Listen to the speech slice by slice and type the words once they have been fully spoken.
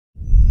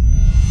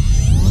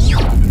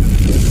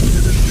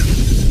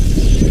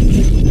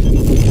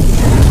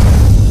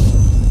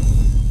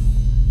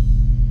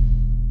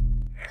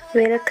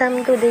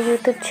Welcome to the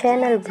YouTube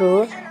channel,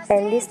 bro,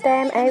 and this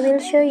time I will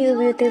show you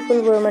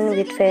beautiful woman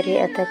with very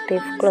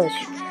attractive clothes.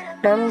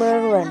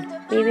 Number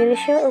 1. We will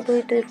show a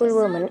beautiful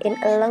woman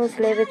in a long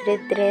sleeved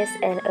red dress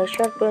and a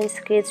short brown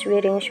skirt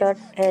wearing short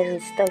hair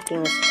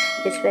stockings.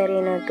 It's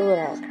very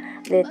natural.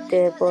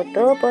 The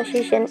photo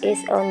position is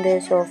on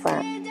the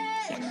sofa.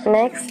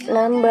 Next,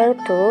 number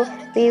 2,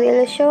 we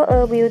will show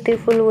a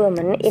beautiful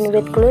woman in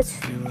white clothes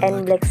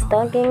and black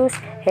stockings,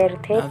 hair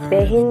tied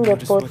behind the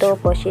photo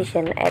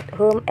position at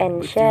home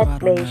and side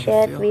by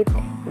side with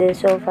the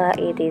sofa.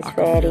 It is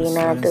very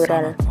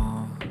natural.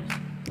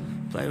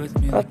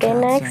 Okay,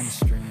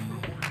 next.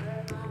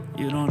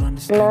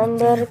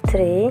 Number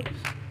 3,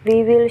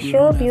 we will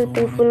show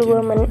beautiful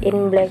woman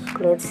in black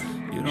clothes,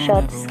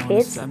 short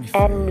skirts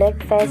and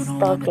black face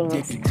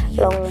stockings,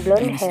 long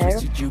blonde hair.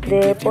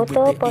 The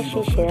photo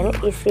position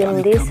is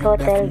in this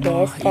hotel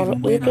guest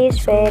and it is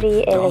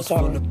very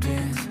elegant.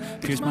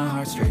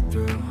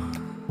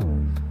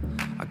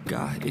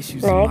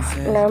 Next,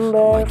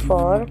 number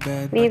 4,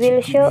 we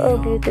will show a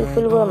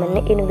beautiful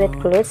woman in white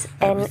clothes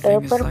and a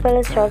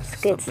purple short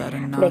skirts,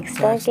 black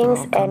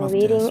stockings and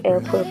wearing a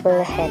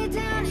purple hat.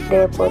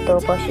 The photo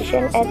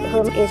position at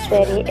home is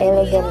very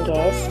elegant,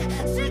 guys.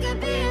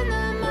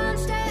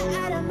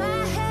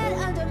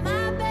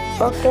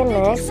 Okay,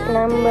 next,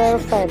 number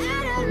 5.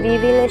 We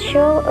will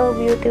show a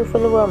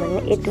beautiful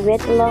woman in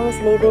white long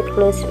sleeved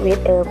clothes with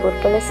a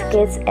purple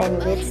skirts and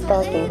white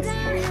stockings,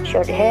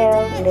 short hair.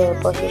 The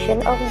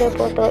position of the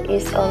photo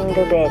is on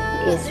the bed.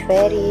 It's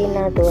very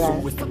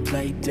natural.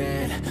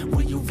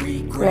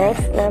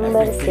 Next,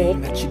 number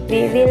 6.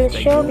 We will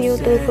show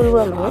beautiful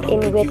woman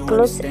in white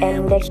clothes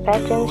and black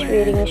patterns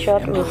wearing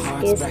short with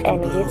skirts and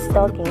with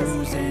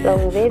stockings,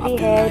 long wavy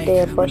hair.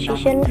 The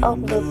position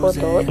of the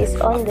photo is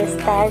on the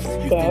stars,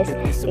 guys.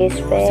 It's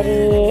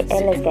very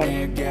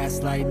elegant.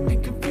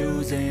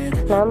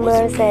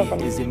 Number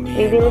 7.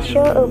 We will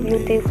show a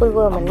beautiful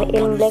woman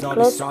in black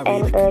clothes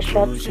and a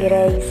short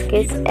gray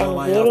skirt and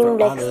wearing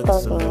black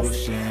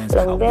stockings,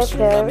 long black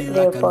hair.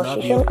 The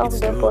position of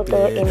the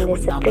photo in the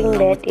spring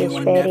bed is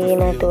very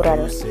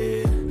natural.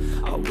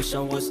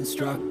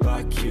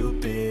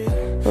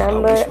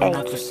 Number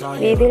 8.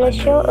 We will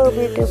show a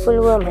beautiful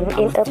woman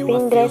in a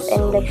pink dress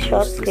and black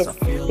short skirts,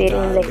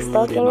 wearing black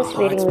stockings,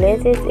 wearing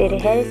laces. Her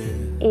hair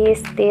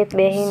is tied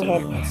behind her.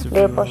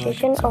 The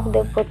position of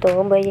the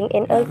photo lying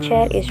in a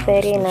chair is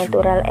very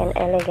natural and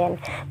elegant.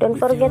 Don't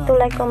forget to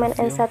like, comment,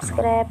 and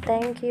subscribe.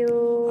 Thank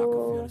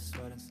you.